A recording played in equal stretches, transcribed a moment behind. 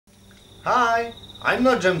Hi, I'm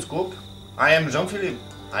not James Cook. I am Jean-Philippe.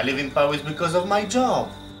 I live in Paris because of my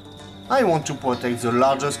job. I want to protect the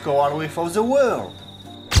largest coral reef of the world.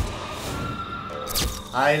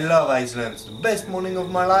 I love Iceland. The best morning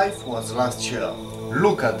of my life was last year.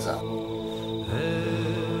 Look at that.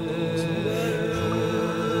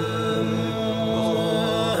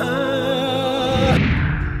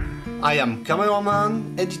 I am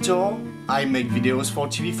cameraman, editor. I make videos for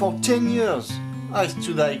TV for 10 years. I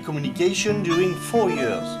studied communication during 4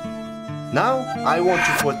 years. Now I want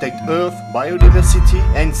to protect Earth, biodiversity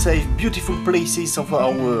and save beautiful places of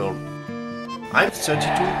our world. I'm 32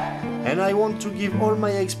 and I want to give all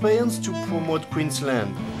my experience to promote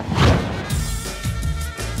Queensland.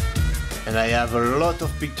 And I have a lot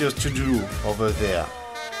of pictures to do over there.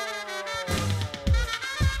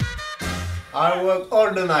 I work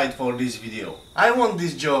all the night for this video. I want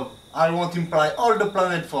this job. I want to imply all the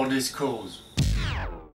planet for this cause.